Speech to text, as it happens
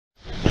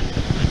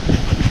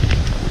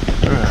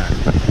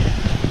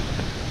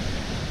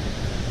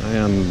I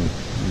am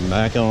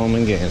back home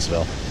in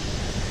Gainesville.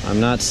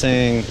 I'm not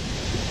saying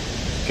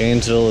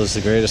Gainesville is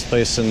the greatest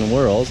place in the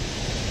world.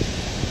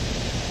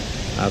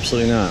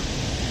 Absolutely not.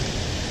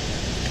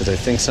 Because I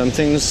think some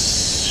things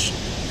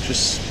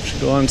just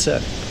should go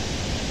unsaid.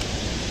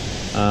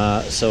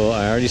 So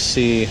I already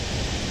see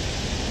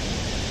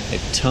a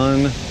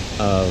ton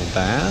of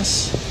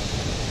bass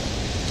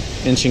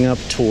inching up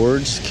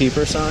towards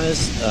keeper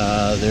size.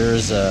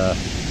 There's a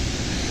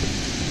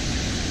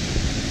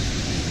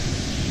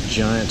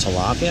giant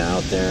tilapia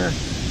out there,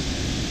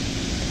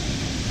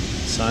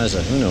 size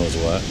of who knows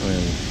what. I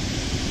mean,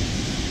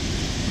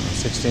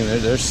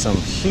 16. There's some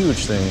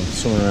huge thing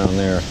swimming around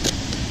there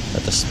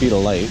at the speed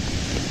of light,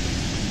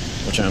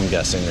 which I'm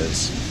guessing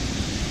is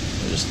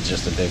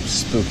just a big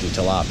spooky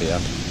tilapia.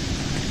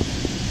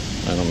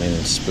 I don't mean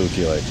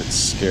spooky like it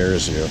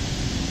scares you,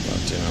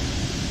 but you know,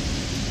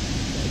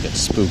 you get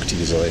spooked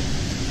easily.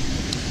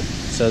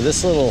 So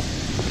this little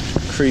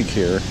creek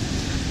here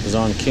is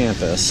on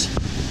campus.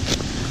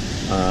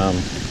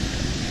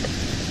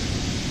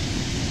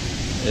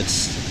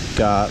 It's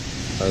got,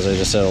 as I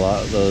just said, a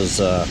lot of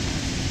those. I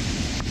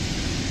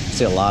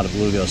see a lot of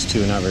bluegills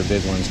too, not very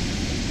big ones.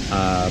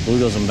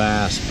 Bluegills and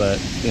bass, but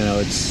you know,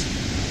 it's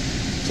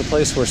a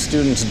place where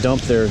students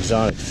dump their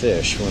exotic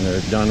fish when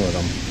they're done with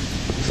them.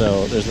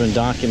 So there's been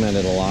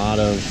documented a lot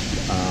of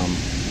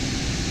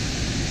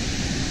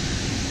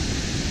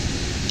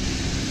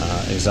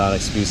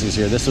exotic species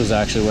here. This was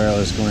actually where I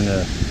was going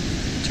to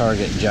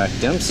target Jack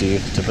Dempsey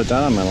to put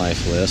that on my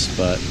life list,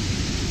 but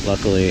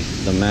luckily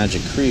the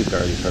Magic Creek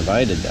already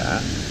provided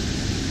that.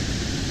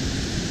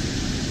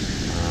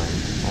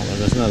 Oh,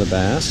 there's another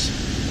bass.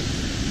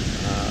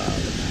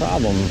 The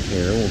problem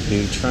here will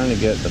be trying to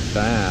get the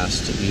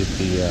bass to eat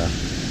the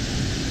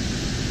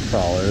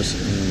crawlers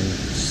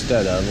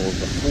instead of, or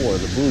before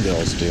the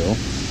bluegills do.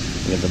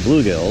 Get the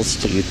bluegills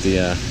to eat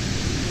the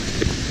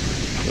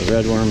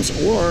redworms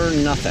or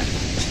nothing,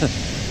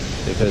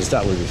 because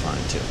that would be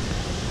fine too.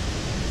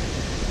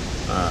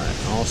 Alright,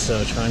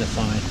 also trying to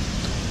find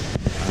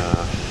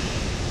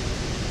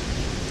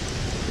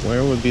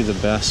where would be the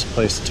best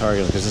place to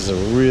target, because this is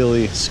a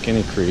really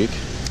skinny creek,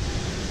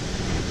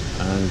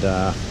 and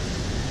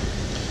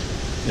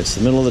it's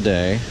the middle of the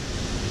day.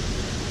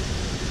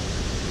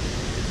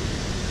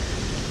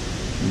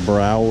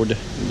 Broad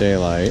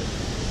daylight,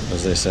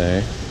 as they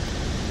say.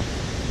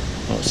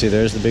 Oh, see,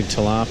 there's the big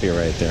tilapia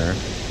right there.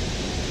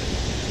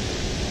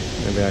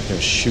 Maybe I can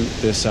shoot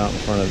this out in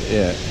front of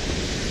it.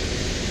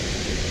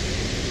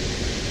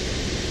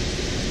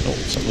 Oh,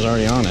 something's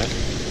already on it.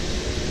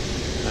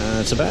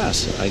 It's a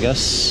bass. I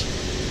guess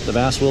the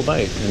bass will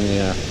bite in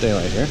the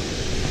daylight here.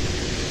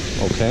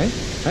 Okay.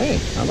 Hey,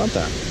 how about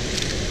that?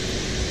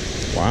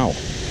 Wow.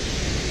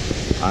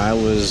 I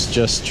was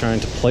just trying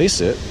to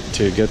place it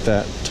to get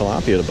that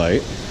tilapia to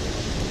bite.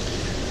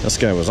 This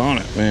guy was on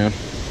it, man.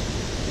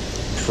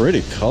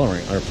 Pretty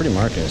coloring, or pretty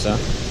markings, huh?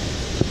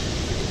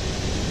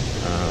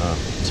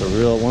 It's a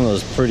real, one of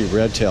those pretty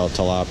red-tailed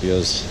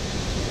tilapias.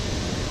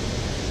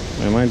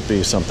 It might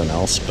be something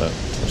else, but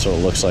that's what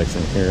it looks like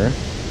from here.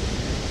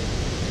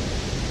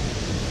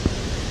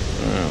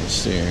 Let's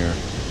see here.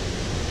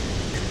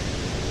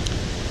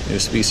 New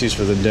species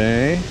for the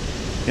day.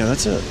 Yeah,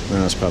 that's it.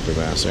 No, that's puppy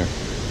bass there.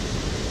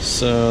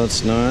 So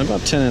it's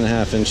about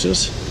 10.5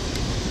 inches.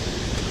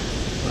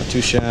 Not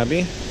too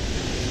shabby.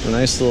 A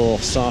nice little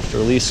soft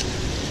release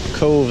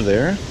cove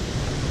there.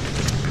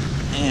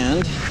 And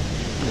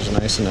it was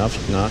nice enough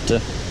not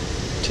to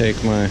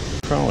take my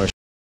crawler.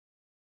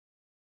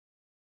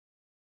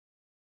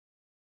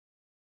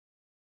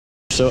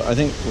 So I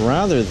think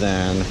rather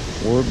than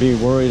be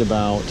worried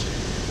about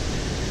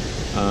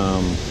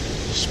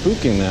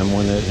spooking them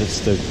when it hits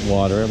the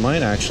water, it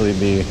might actually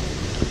be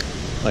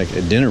like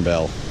a dinner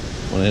bell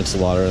when it hits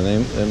the water, and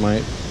they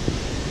might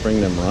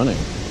bring them running.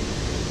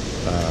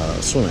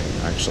 Swimming,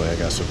 actually, I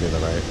guess would be the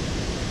right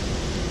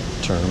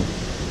term.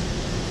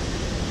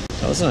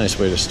 So that's a nice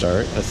way to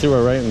start. I threw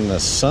her right in the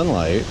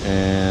sunlight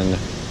and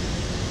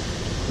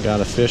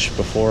got a fish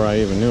before I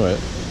even knew it.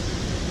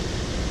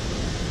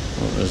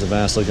 Well, there's a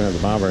bass looking at the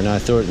bobber. Now I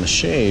threw it in the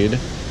shade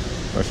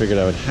where I figured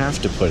I would have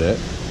to put it,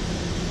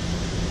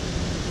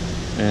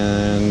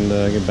 and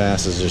the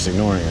bass is just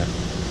ignoring it.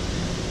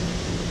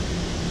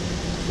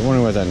 If you're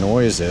wondering what that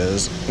noise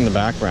is in the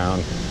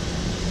background,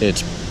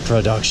 it's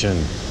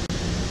production.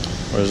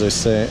 Or as they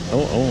say,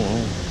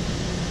 oh.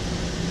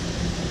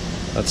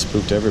 That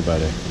spooked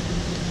everybody.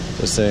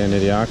 They say in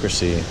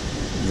Idiocracy,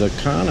 the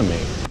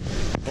economy.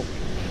 Oh.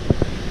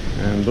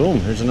 And boom,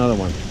 here's another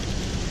one.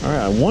 All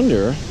right, I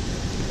wonder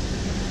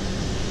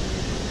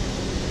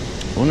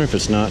if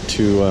it's not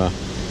too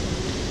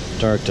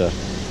dark to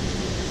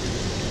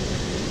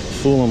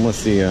fool them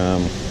with the,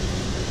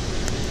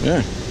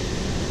 yeah.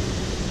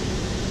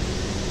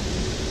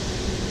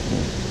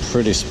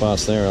 Pretty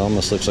spots there. It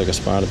almost looks like a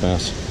spotted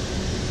bass.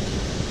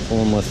 Fool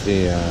them with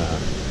the,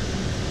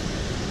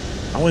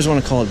 I always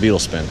want to call it beetle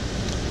spin,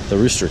 the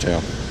rooster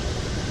tail.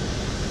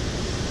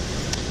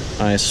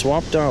 I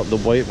swapped out the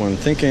white one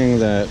thinking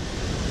that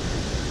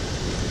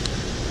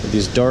the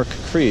these dark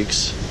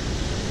creeks,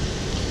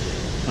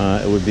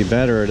 it would be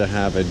better to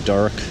have a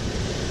dark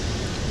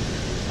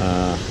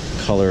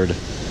colored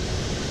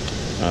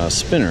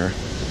spinner,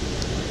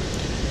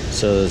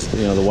 so that,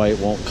 you know, the white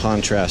won't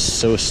contrast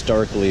so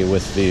starkly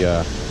with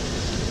the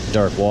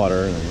dark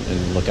water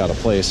and look out of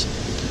place.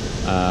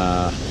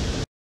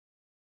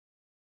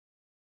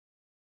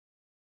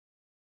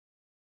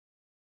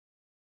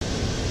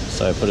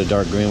 So I put a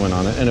dark green one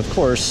on it, and of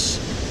course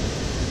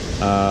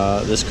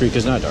this creek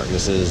is not dark.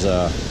 This is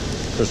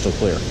crystal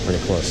clear, pretty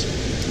close.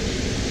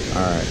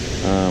 All right,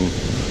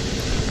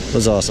 it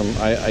was awesome.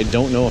 I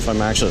don't know if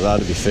I'm actually allowed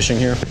to be fishing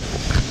here.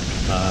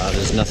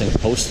 There's nothing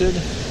posted,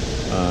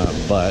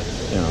 but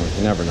you know,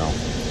 you never know.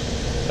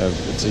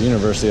 It's a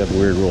university, they have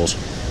weird rules,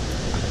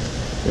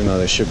 even though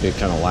they should be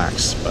kind of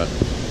lax. But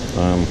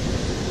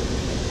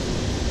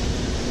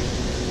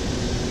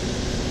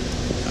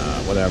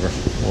whatever,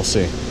 we'll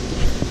see.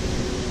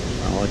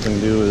 All I can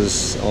do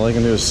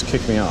is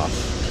kick me off,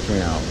 kick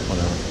me out,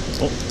 whatever.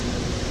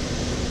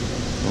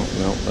 Oh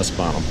no, that's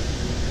bottom.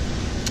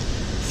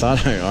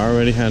 Thought I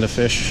already had a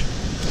fish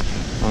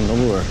on the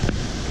lure.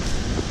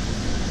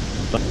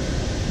 But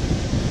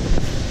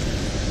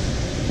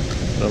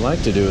what I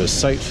like to do is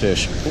sight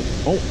fish.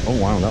 Oh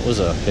wow, that was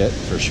a hit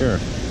for sure.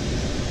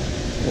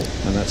 Oh,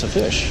 and that's a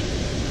fish.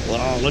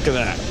 Wow, look at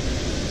that.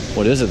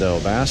 What is it though,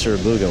 bass or a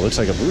bluegill? Looks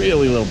like a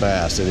really little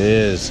bass. It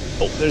is.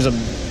 Oh, there's a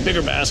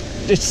bigger bass.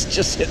 It's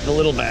just hit the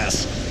little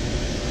bass.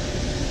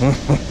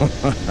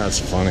 That's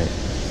funny.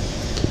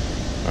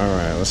 All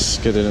right, let's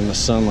get it in the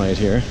sunlight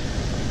here.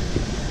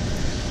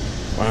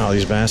 Wow,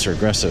 these bass are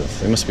aggressive.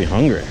 They must be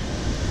hungry.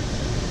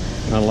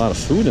 Not a lot of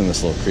food in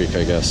this little creek,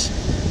 I guess.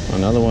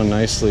 Another one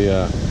nicely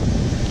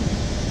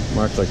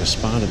marked like a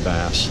spotted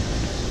bass.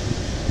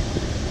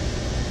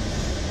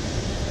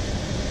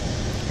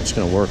 I'm just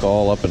gonna work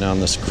all up and down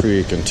this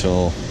creek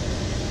until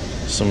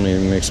somebody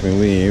makes me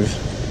leave.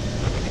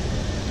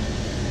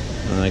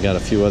 And I got a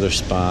few other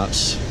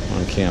spots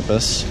on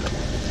campus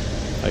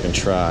I can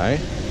try.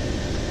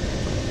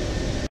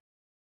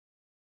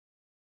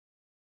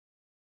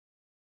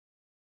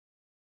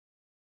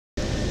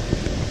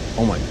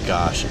 Oh my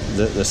gosh,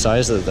 the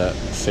size of that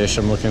fish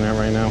I'm looking at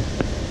right now.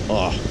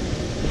 Oh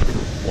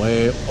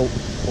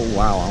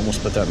wow, I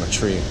almost put that in the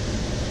tree.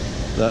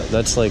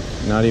 That's like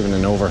not even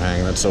an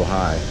overhang, that's so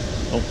high.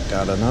 Oh,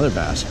 got another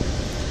bass.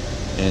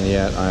 And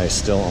yet I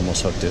still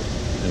almost hooked it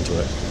into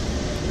it.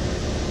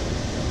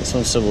 This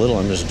one's so little,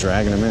 I'm just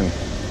dragging him in.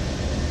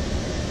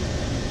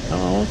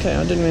 Oh, okay,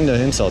 I didn't mean to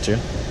insult you.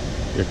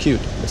 You're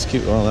cute. It's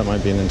cute. Well, that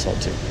might be an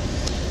insult too.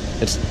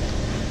 It's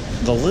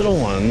the little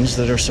ones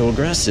that are so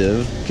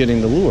aggressive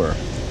getting the lure.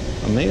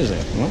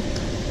 Amazing. Well,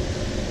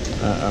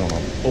 I don't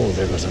know. Oh,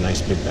 there goes a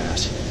nice big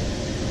bass.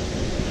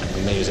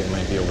 Amazing.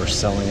 Might be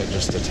overselling it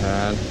just a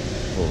tad.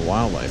 A little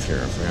wildlife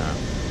here, I forgot.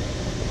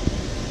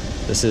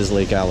 This is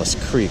Lake Alice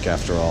Creek,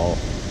 after all.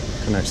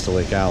 Connects to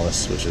Lake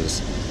Alice, which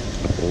is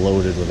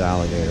loaded with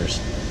alligators.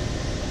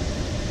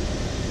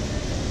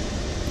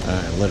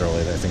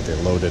 Literally, I think they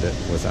loaded it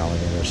with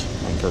alligators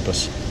on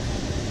purpose.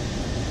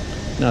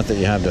 Not that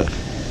you have to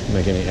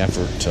make any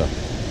effort to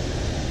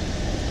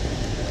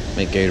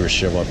make gators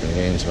show up in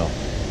Gainesville.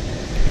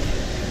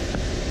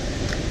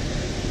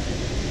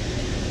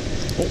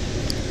 Oh,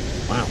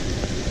 wow.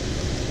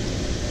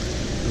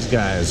 These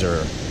guys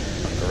are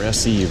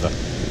aggressive.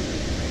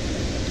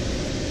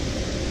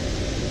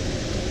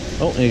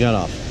 Oh, he got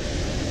off.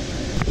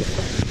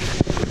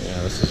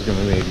 Yeah, this is going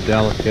to be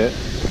delicate.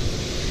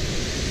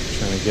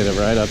 Trying to get it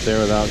right up there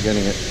without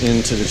getting it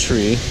into the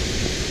tree.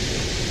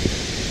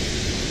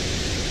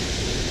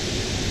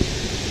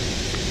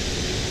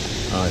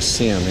 Oh, I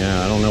see him,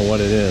 yeah. I don't know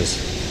what it is.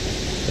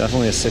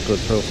 Definitely a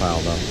cichlid profile,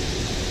 though.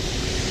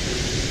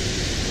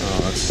 Oh,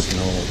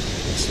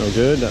 that's no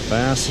good. That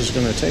bass is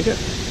going to take it.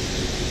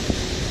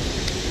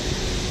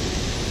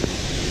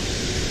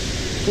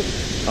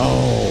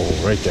 Oh,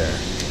 right there.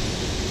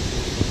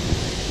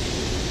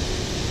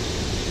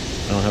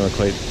 I don't have it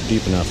quite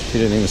deep enough. He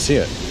didn't even see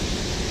it.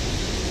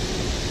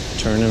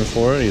 Turned him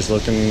for it. He's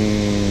looking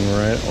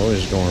right. Oh,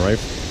 he's going right.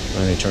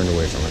 And he turned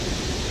away from it.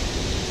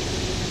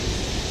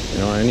 You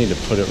know, I need to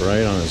put it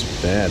right on his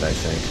bed, I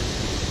think.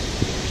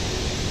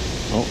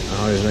 Oh,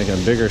 now he's making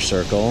a bigger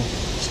circle.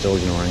 Still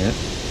ignoring it.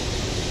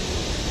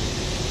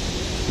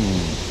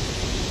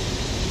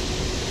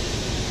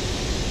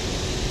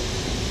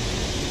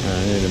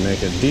 I need to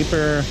make it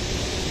deeper.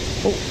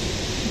 Oh.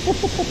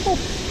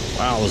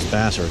 Wow, those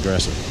bass are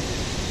aggressive.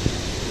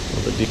 A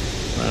little bit deep.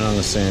 Right on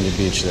the sandy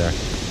beach there.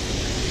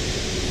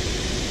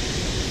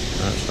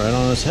 That's right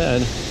on his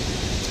head.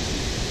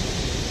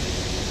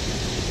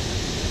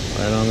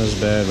 Right on his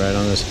bed, right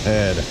on his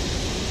head.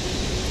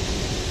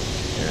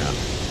 Yeah.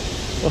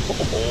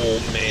 Oh,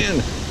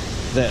 man.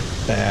 That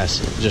bass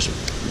just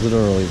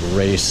literally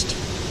raced.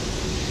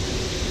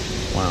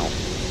 Wow.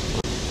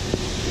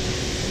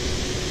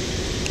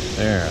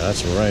 There,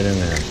 that's right in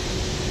there.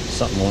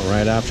 Something went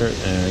right after it,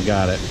 and he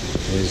got it.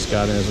 He's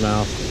got it in his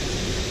mouth.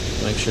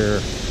 Make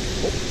sure.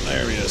 Oh,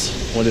 there he is.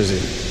 What is he?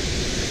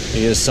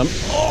 He is some.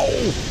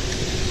 Oh!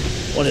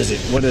 What is it?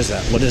 What is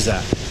that? What is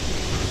that?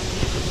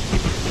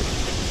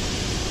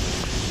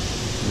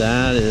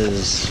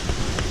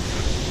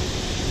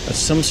 That's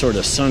some sort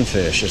of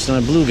sunfish. It's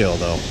not a bluegill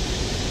though.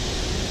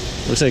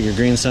 Looks like a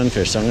green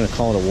sunfish, so I'm going to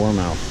call it a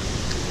warmouth.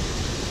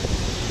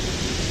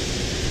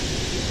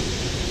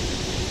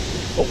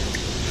 Oh,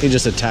 he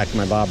just attacked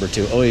my bobber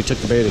too. Oh, he took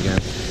the bait again.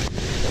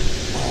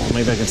 Oh,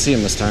 maybe I can see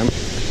him this time.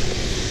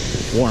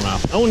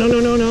 Warmouth. Oh, no, no,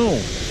 no, no.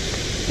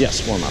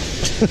 Yes, warmouth.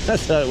 I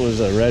thought it was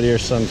a red ear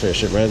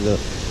sunfish. It read the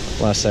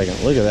last second.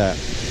 Look at that.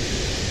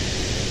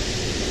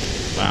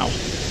 Wow.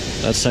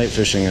 That's sight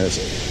fishing.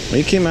 When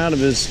he came out of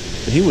his,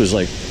 he was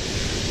like,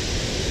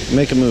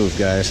 make a move,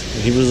 guys.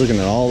 He was looking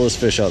at all those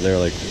fish out there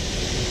like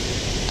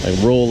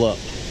roll up,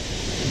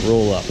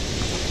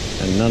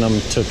 and none of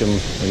them took him.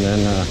 And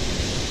then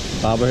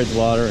bobber hit the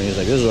water, and he's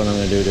like, "This is what I'm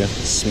going to do to you."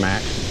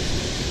 Smack.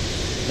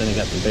 Then he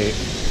got the bait.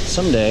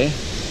 Someday, I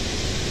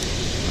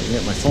can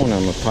get my phone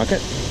out of my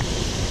pocket.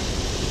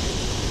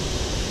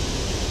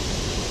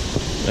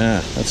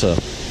 Yeah, that's a.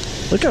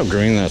 Look how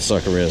green that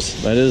sucker is.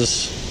 That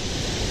is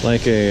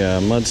like a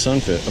mud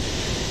sunfish.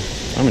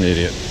 I'm an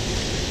idiot.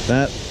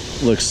 That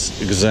looks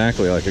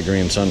exactly like a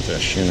green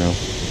sunfish, you know,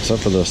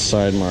 except for the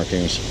side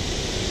markings.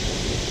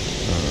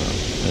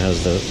 It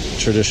has the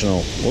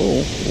traditional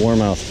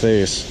warmouth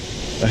face.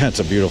 That's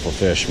a beautiful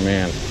fish,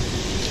 man.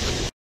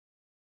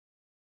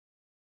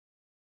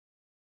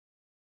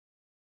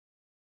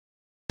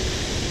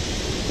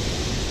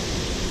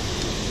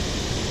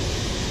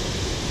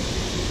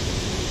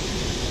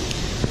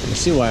 You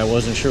see why I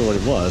wasn't sure what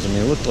it was. I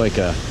mean, it looked like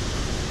a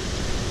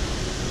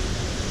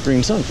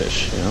green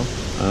sunfish, you know.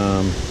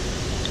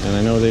 And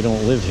I know they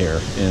don't live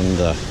here in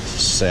the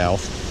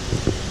South.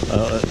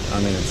 I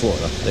mean, in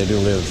Florida. They do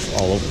live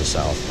all over the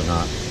South, but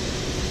not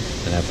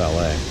in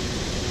FLA.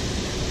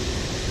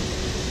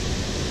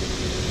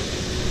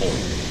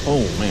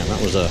 Oh man,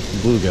 that was a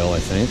bluegill, I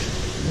think.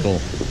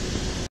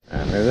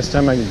 And maybe this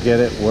time I could get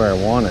it where I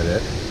wanted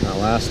it. Not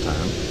last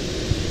time.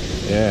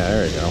 Yeah,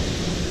 there we go.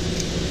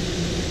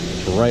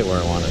 It's right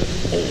where I wanted it.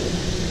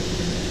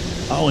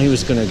 Oh, he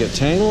was going to get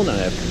tangled,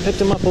 and I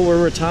picked him up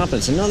over top.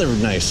 It's another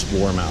nice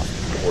warmouth.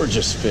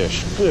 Gorgeous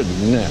fish.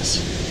 Goodness.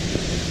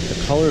 The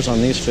colors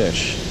on these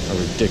fish are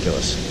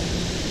ridiculous.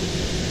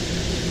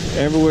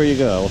 Everywhere you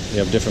go, you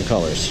have different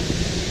colors.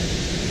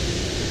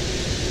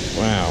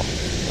 Wow.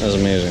 That's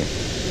amazing.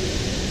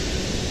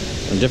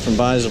 And different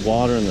bodies of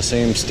water in the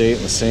same state,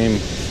 in the same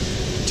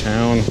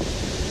town.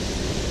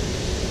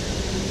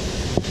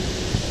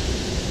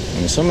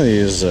 And some of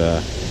these...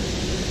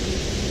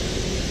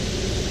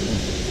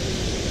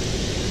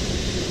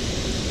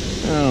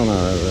 I don't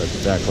know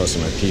that close to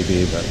my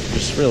PB, but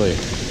just really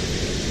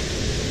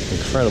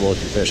incredible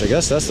looking fish. I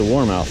guess that's the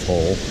warmouth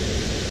hole.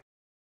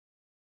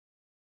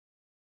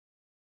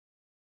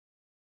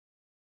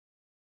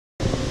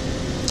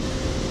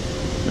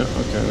 No,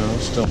 okay, no,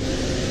 still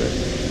good.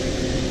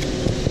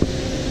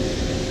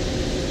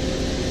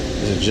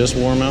 Is it just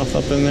warmouth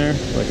up in there?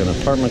 Like an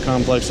apartment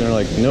complex, and they're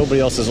like,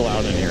 nobody else is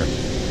allowed in here.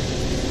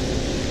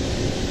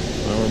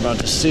 Well, we're about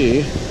to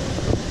see.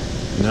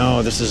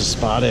 No, this is a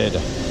spotted.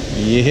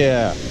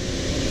 Yeah.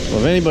 Well,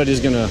 if anybody's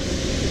gonna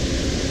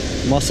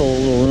muscle a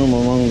little room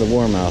among the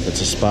warmouth,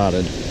 it's a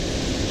spotted.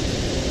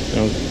 You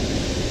know,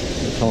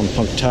 they call them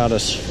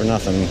punctatus for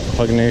nothing.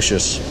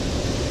 Pugnacious.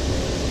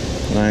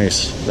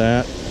 Nice.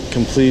 That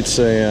completes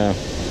a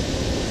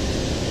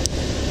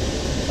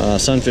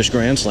sunfish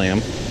grand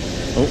slam.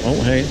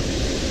 Oh, hey.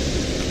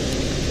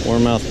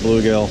 Warmouth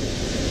bluegill.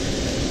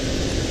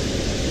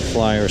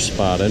 Flyer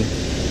spotted.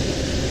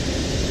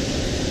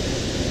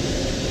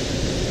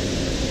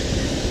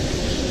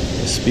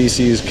 The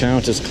species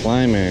count as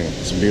climbing.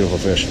 It's a beautiful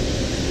fish.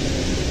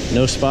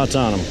 No spots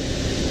on them.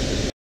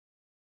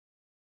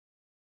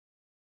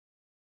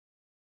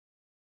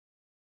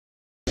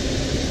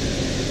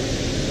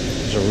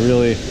 There's a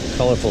really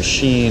colorful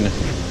sheen.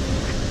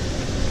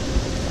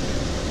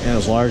 And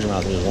those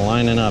largemouth is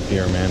lining up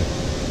here, man.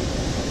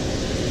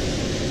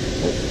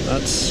 Oh,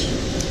 that's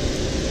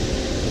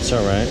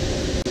all right.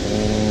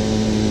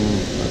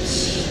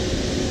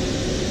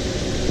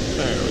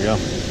 There we go.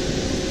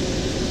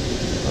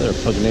 Another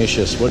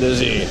pugnacious. What is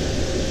he?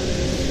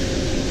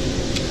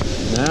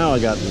 Now I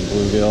got the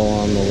bluegill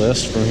on the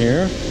list from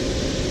here.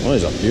 Oh,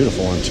 he's a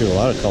beautiful one too. A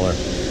lot of color.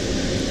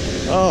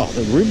 Oh,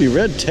 the ruby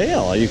red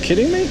tail. Are you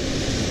kidding me?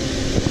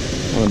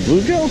 On a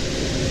bluegill?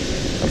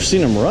 I've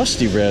seen him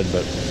rusty red,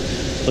 but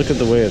look at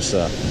the way it's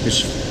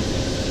he's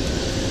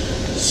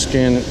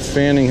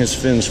fanning his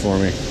fins for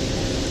me.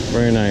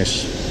 Very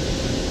nice.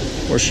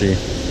 Or she.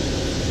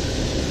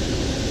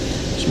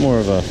 It's more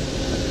of a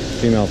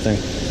female thing.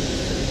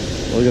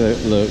 Look at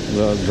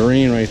the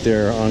green right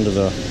there onto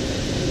the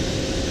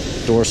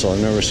dorsal. I've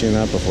never seen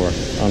that before.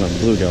 On a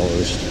bluegill, at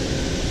least.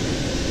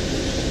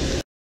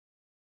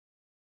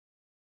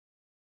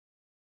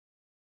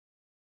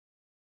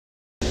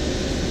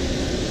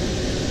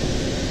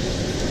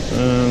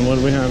 And what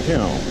do we have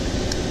here?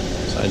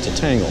 Besides a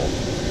tangle.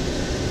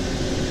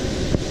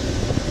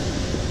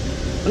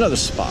 Another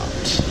spot.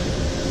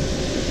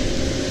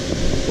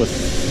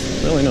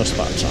 with really no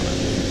spots on it.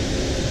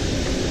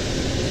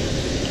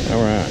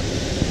 Alright.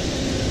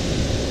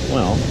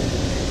 Well,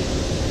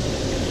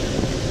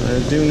 I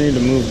do need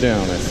to move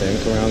down, I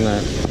think, around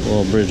that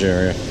little bridge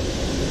area.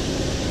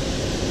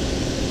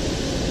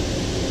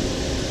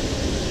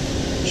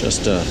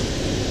 Just to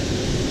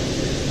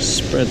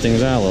spread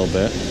things out a little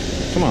bit.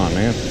 Come on,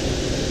 man.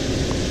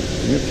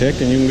 You pick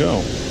and you can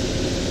go.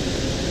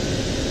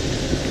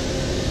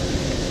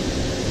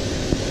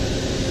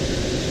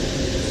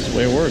 That's the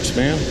way it works,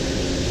 man.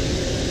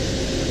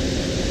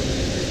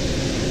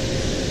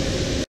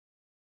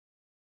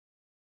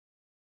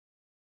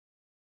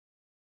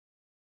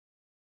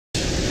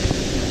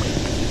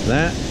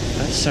 That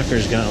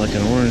sucker's got like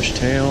an orange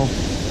tail.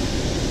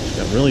 It's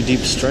got really deep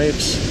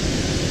stripes.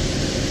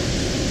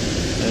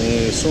 And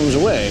he swims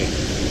away.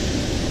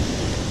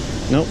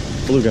 Nope,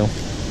 bluegill.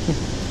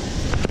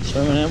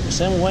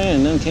 Swam away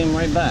and then came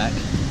right back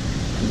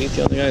and beat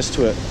the other guys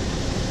to it.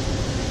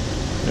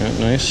 Yeah,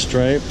 nice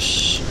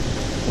stripes,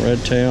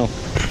 red tail.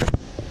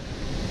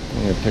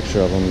 I'll get a picture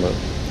of him, but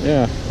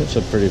yeah, it's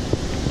a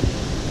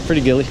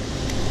pretty gilly.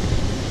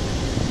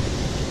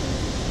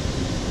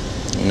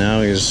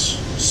 Now he's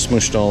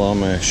smushed all on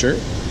my shirt.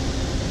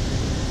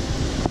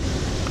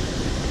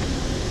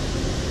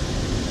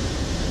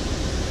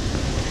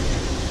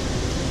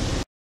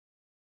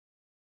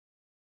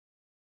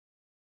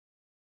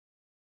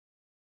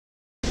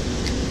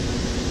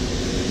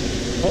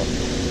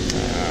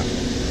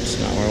 It's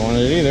not where I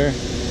wanted it either.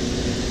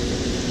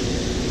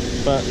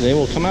 But they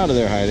will come out of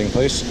their hiding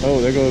place.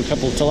 Oh, there go a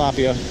couple of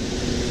tilapia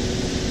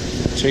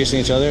chasing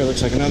each other. It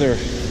looks like another.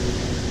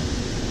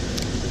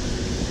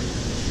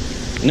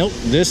 Nope,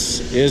 this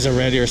is a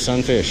red ear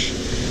sunfish.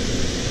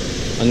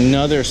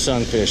 Another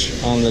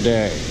sunfish on the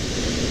day.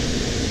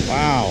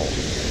 Wow.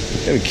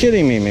 You gotta be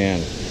kidding me,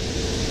 man.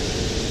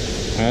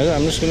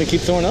 I'm just gonna keep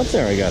throwing up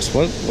there, I guess.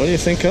 What do you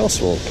think else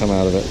will come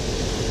out of it?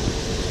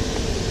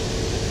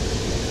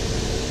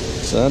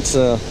 So that's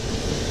oh,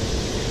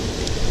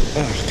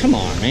 come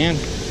on, man.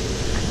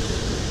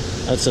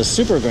 That's a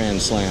super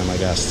grand slam, I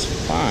guess.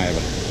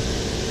 5.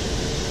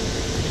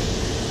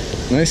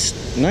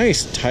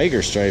 Nice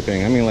tiger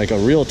striping. I mean, like a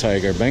real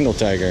tiger, Bengal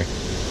tiger.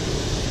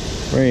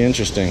 Very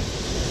interesting.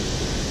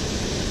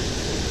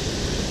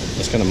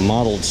 It's kind of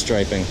mottled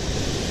striping.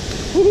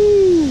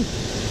 Woohoo!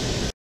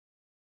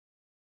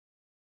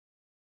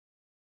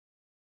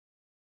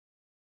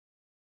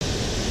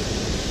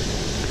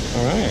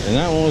 Alright, and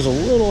that one was a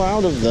little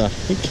out of the...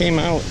 He came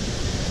out.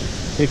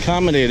 He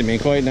accommodated me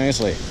quite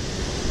nicely.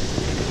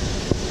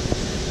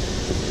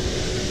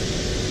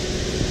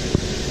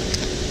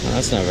 Well,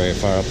 that's not very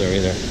far up there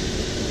either.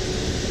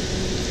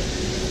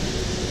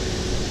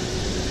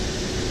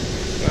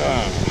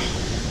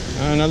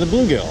 Another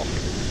bluegill.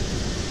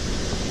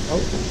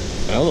 Oh,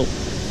 hello.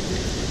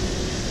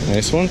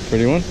 Nice one,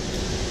 pretty one.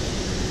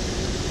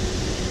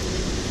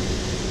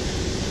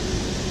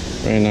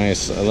 Very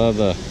nice. I love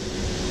the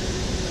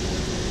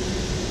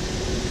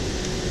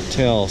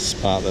tail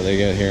spot that they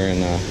get here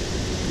in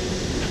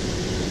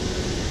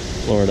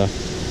Florida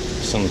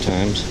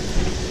sometimes.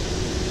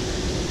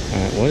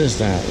 Alright, what is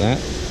that?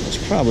 That's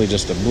probably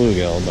just a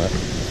bluegill, but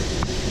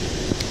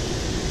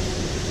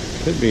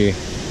could be.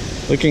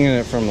 Looking at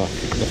it from the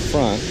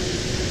front,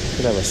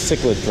 could have a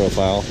cichlid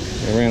profile.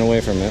 I ran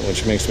away from it,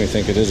 which makes me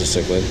think it is a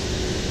cichlid.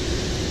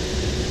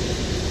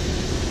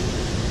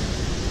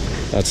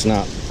 That's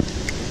not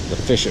the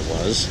fish it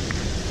was.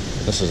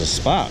 This is a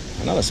spot,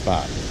 another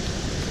spot.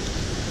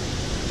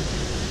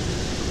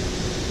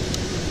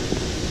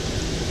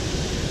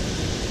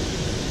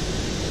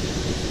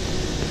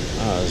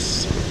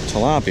 This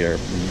tilapia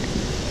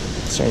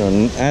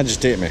starting to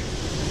agitate me.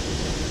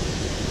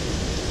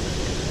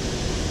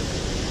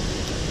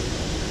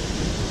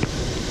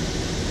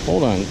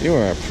 Hold on, you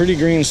are a pretty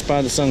green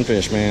spotted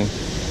sunfish, man.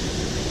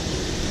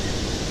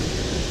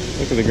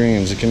 Look at the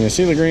greens. Can you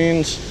see the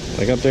greens?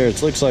 Like up there,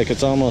 it looks like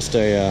it's almost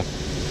a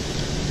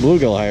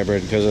bluegill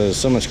hybrid because there's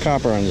so much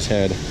copper on his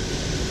head.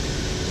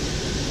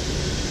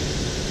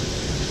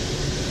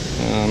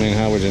 I mean,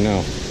 how would you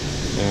know?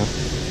 Yeah.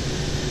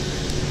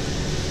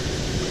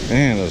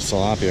 Man, those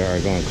tilapia are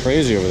going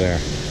crazy over there.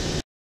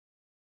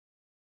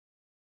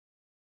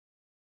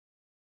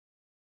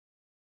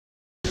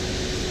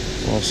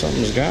 Well,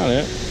 something's got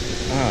it.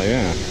 Oh,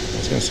 yeah. I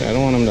was going to say, I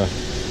don't want him to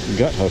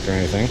gut hook or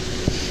anything.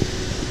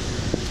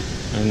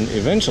 And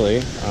eventually,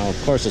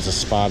 of course it's a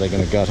spot, they're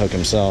going to gut hook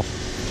himself.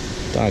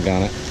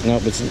 Doggone it.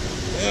 Nope, it's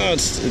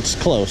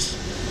close.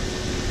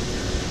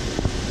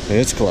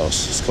 It's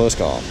close. It's a close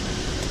call.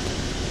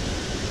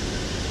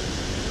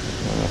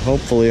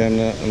 Hopefully I'm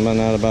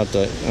not about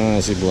to, I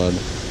see blood.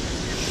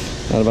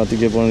 Not about to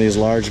give one of these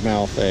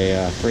largemouth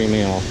a free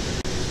meal.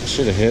 I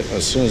should have hit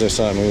as soon as I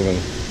saw it moving.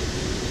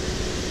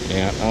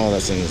 Yeah, oh,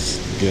 that's in his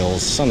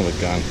gills. Son of a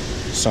gun.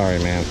 Sorry,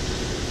 man.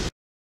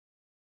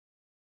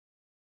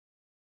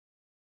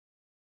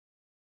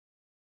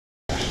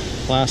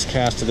 Last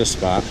cast to this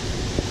spot.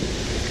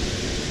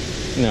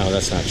 No,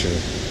 that's not true.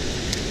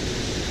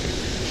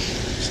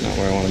 It's not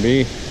where I want to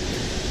be.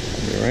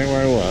 You're right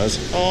where I was.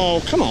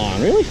 Oh, come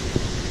on, really?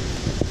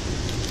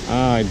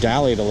 I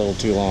dallied a little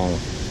too long.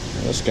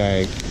 This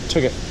guy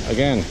took it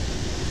again.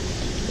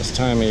 This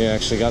time he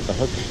actually got the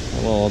hook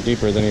a little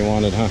deeper than he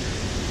wanted, huh?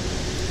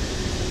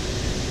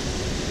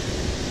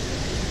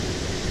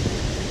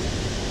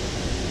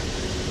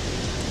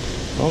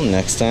 Well,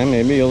 next time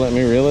maybe you'll let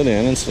me reel it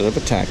in instead of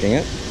attacking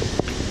it.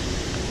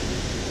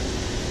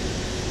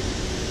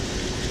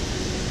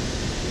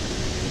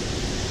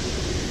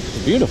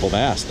 It's a beautiful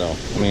bass, though.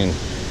 I mean,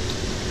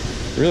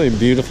 really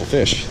beautiful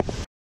fish.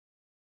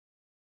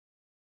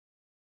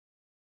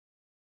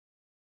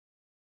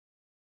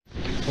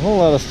 A whole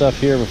lot of stuff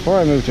here before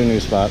I move to a new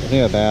spot. I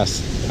think that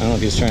bass, I don't know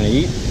if he's trying to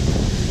eat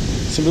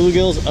some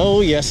bluegills.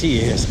 Oh, yes, he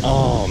is.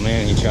 Oh,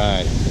 man, he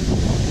tried.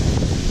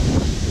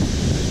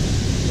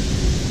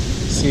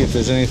 See if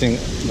there's anything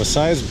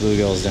besides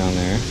bluegills down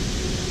there.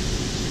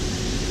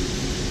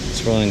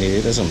 It's really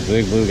neat. There's some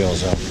big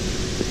bluegills, though.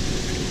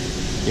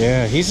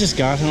 Yeah, he's just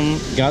got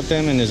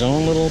them in his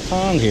own little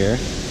pond here.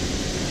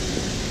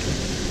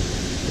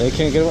 They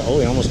can't get away. Oh,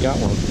 he almost got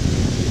one.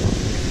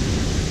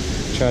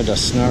 Tried to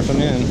snarf him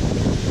in.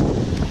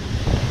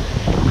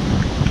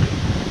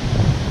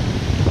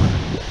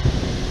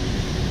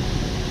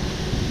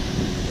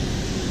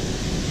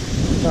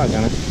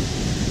 Doggone it.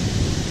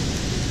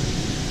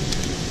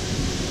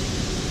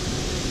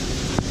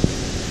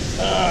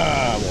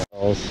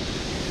 Wells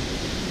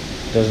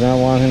does not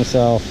want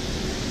himself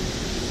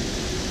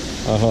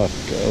a hook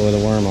with a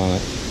worm on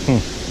it.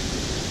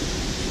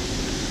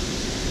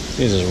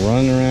 He's just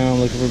running around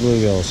looking for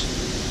bluegills.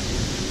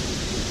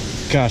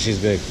 Gosh, he's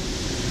big.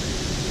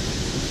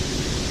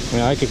 I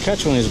mean, I could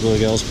catch one of these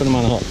bluegills, put him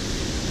on a hook.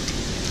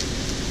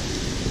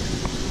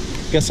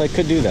 Guess I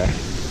could do that.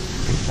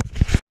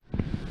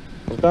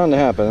 It was bound to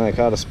happen. I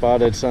caught a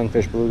spotted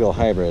sunfish bluegill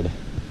hybrid.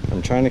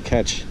 I'm trying to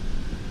catch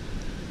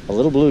a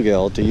little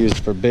bluegill to use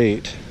for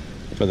bait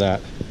for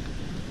that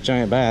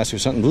giant bass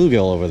who's hunting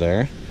bluegill over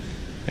there,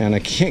 and I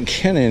can't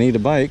get any to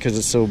bite because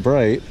it's so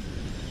bright.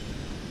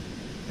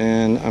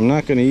 And I'm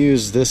not going to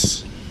use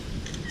this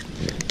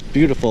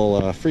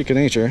beautiful freak of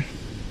nature.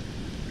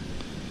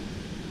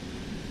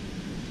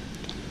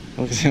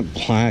 Look at that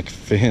black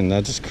fin,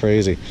 that's just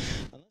crazy.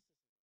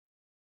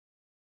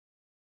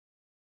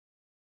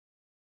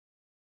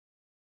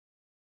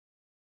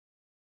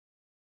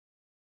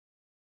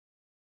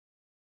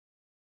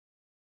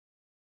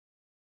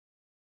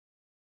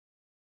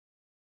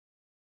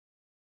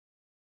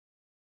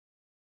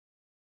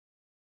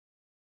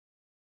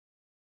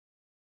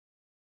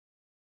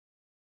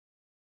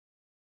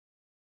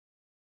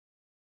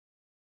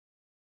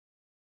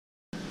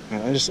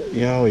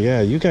 Oh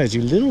yeah, you guys,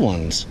 you little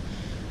ones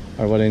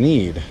are what I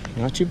need,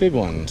 not you big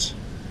ones.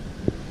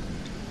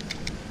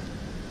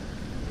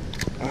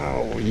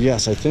 Oh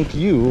yes, I think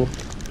you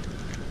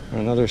are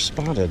another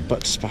spotted,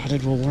 but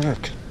spotted will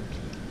work.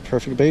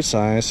 Perfect bait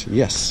size,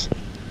 yes,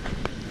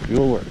 you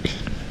will work.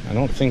 I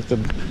don't think the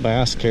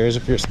bass cares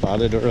if you're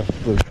spotted or a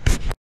blue.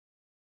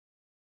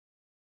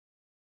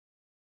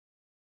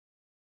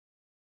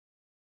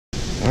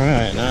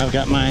 Alright, now I've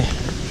got my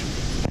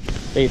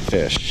bait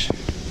fish.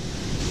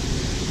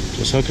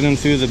 Just hooking them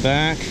through the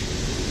back,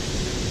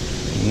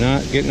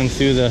 not getting them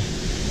through the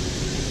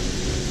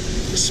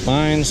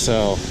spine,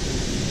 so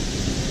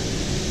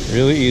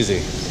really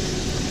easy.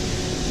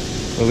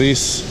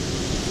 Release,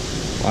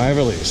 live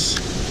release.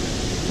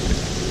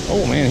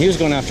 Oh man, he was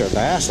going after a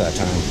bass that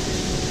time.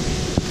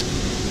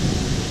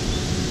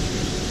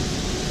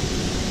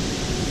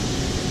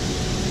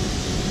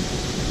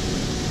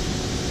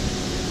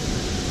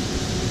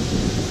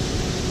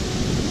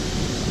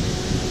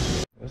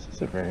 This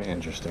is a very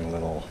interesting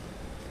little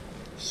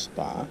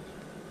spot.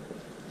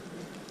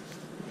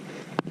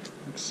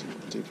 Looks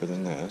deeper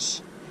than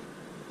this.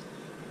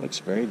 Looks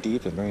very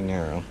deep and very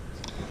narrow.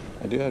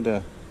 I do have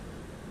to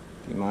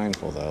be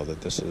mindful though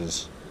that this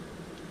is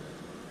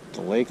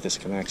the lake this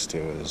connects to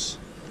is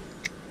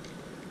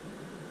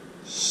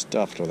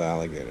stuffed with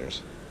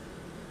alligators,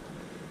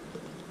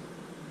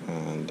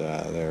 and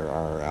there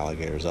are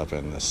alligators up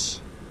in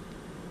this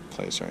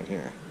place right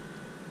here.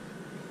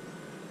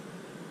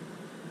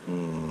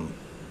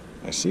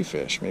 I see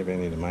fish. Maybe I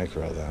need to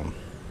micro them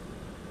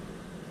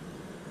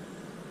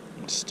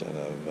instead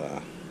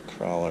of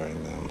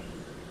crawlering them.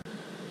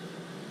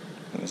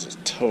 This is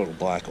total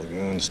black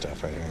lagoon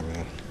stuff right here,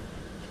 man.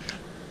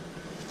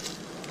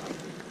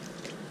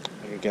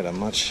 I could get a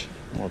much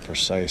more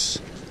precise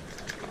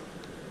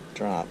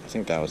drop. I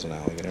think that was an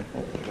alligator.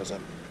 Oh, there goes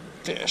that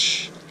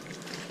fish.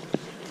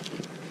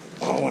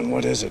 Oh, and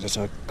what is it? It's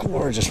a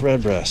gorgeous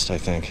redbreast, I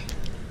think.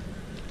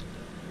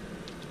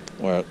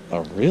 Or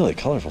a really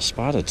colorful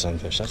spotted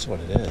sunfish. That's what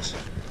it is.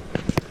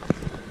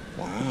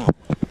 Wow.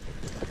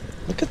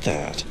 Look at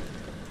that.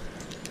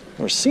 I've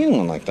never seen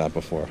one like that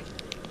before.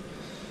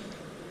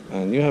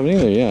 And you haven't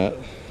either yet.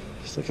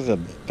 Just look at the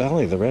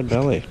belly, the red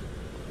belly.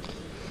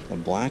 The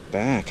black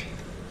back.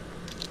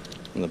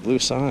 And the blue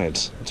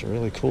sides. It's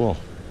really cool.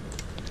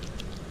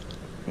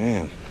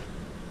 Man.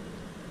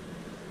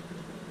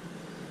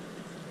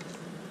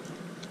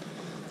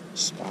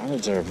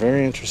 Spotteds are a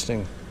very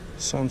interesting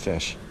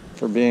sunfish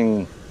for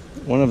being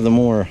one of the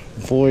more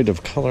void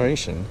of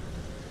coloration.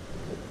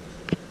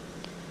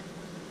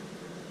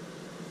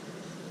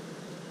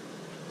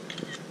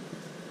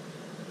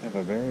 They have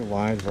a very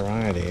wide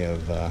variety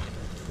of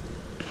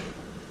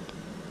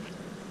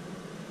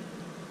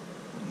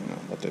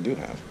what they do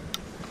have.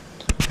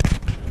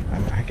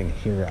 I can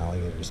hear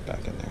alligators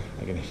back in there.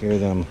 I can hear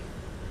them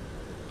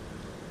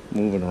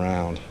moving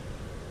around.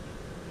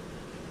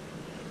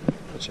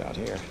 Watch out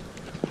here.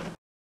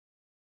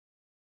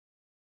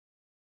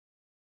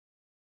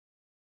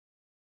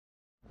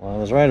 Well, I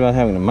was right about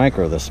having to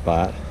micro this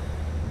spot.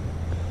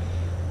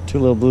 2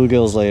 little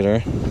bluegills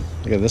later.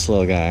 Look at this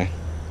little guy.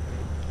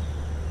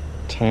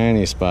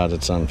 Tiny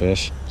spotted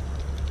sunfish.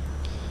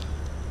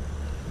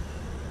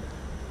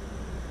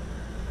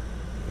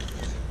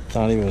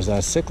 Thought he was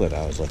that cichlid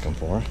I was looking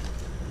for.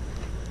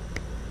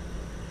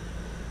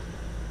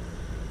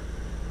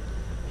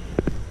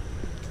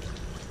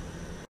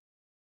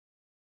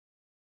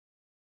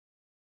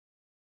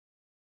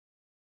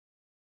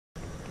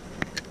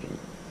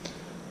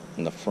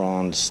 And the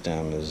frond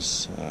stem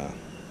is a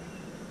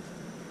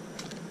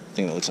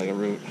thing that looks like a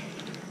root.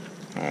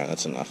 Alright,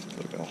 that's enough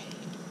bluegill.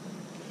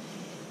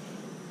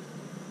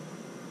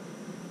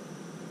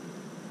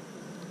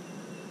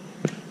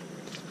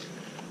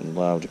 I'd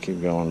love to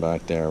keep going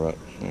back there, but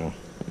you know,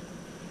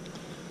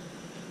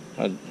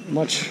 I'd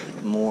much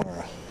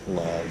more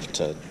love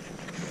to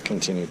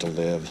continue to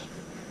live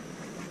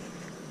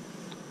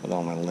with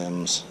all my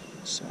limbs,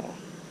 so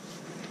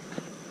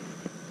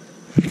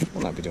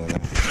we'll not be doing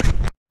that.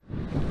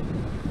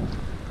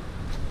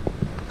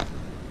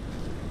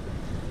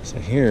 So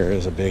here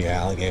is a big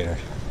alligator.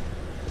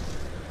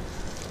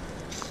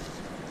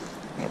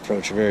 I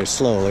approach very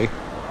slowly.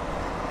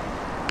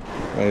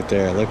 Right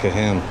there, look at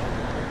him.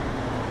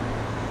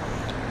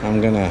 I'm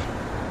gonna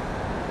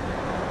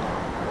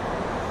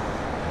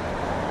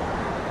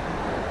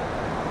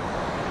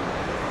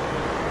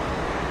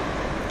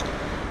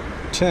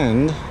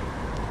pretend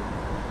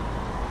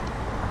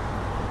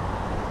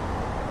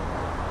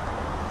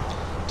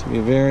to be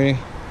very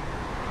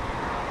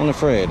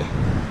unafraid.